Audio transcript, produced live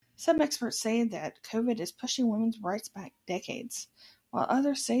Some experts say that COVID is pushing women's rights back decades, while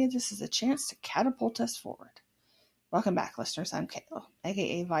others say this is a chance to catapult us forward. Welcome back, listeners. I'm Kayla,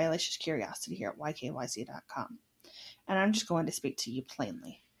 aka Violacious Curiosity here at YKYZ.com. And I'm just going to speak to you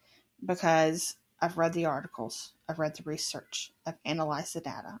plainly because I've read the articles, I've read the research, I've analyzed the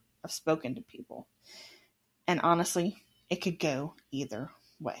data, I've spoken to people. And honestly, it could go either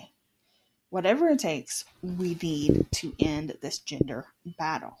way. Whatever it takes, we need to end this gender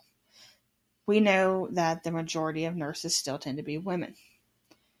battle. We know that the majority of nurses still tend to be women.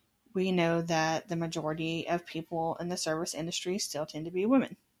 We know that the majority of people in the service industry still tend to be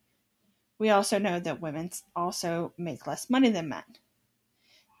women. We also know that women also make less money than men.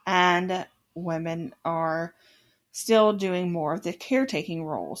 And women are still doing more of the caretaking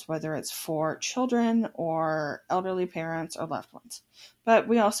roles, whether it's for children or elderly parents or loved ones. But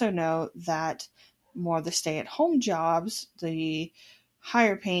we also know that more of the stay-at-home jobs, the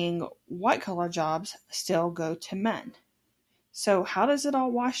higher paying white-collar jobs, still go to men. So how does it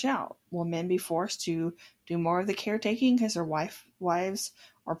all wash out? Will men be forced to do more of the caretaking because their wives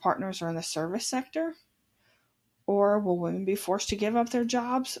or partners are in the service sector? Or will women be forced to give up their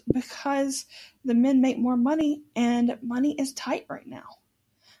jobs because the men make more money and money is tight right now?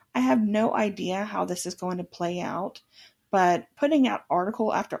 I have no idea how this is going to play out, but putting out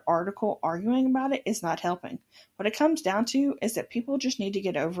article after article arguing about it is not helping. What it comes down to is that people just need to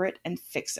get over it and fix